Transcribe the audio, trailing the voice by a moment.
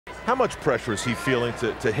How much pressure is he feeling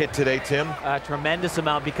to hit today, Tim? A tremendous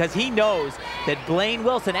amount, because he knows that Blaine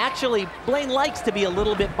Wilson, actually, Blaine likes to be a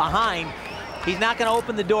little bit behind. He's not going to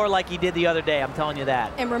open the door like he did the other day, I'm telling you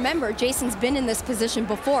that. And remember, Jason's been in this position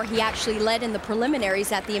before. He actually led in the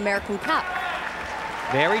preliminaries at the American Cup.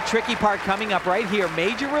 Very tricky part coming up right here.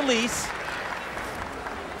 Major release.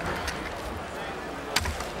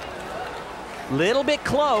 Little bit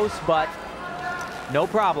close, but no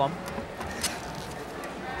problem.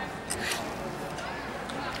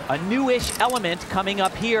 A newish element coming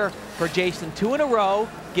up here for Jason. 2 in a row,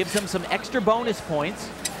 gives him some extra bonus points.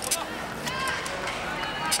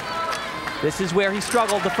 This is where he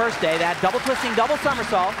struggled the first day, that double twisting, double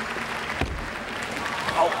somersault.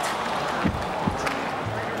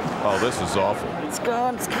 Oh, this is awful. It's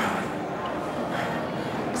gone, it's gone.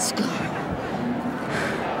 It's gone.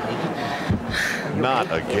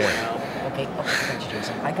 Not again. Okay, I got you,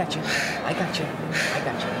 Jason. I got you. I got you. I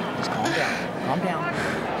got you. Just calm down. Calm down.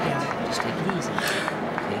 Down. Just take it easy.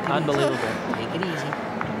 Take it Unbelievable. Easy. Take it easy.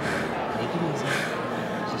 Take it easy.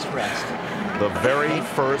 Just rest. The very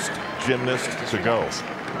first gymnast to go.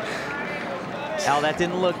 Al, that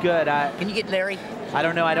didn't look good. Can you get Larry? I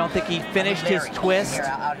don't know. I don't think he finished his twist.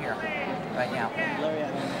 Out here, right now.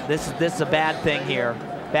 This is a bad thing here.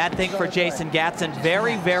 Bad thing for Jason Gatson.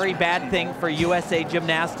 Very, very bad thing for USA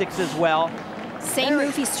Gymnastics as well. Same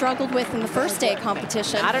move he struggled with in the first day of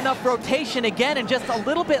competition. Not enough rotation again, and just a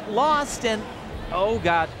little bit lost, and oh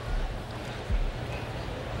God.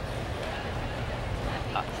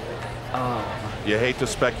 You hate to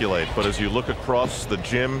speculate, but as you look across the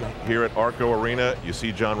gym here at Arco Arena, you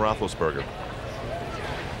see John Roethlisberger.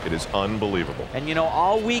 It is unbelievable. And you know,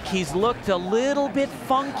 all week he's looked a little bit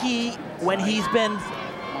funky when he's been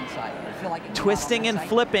twisting and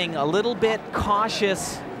flipping, a little bit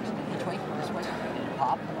cautious.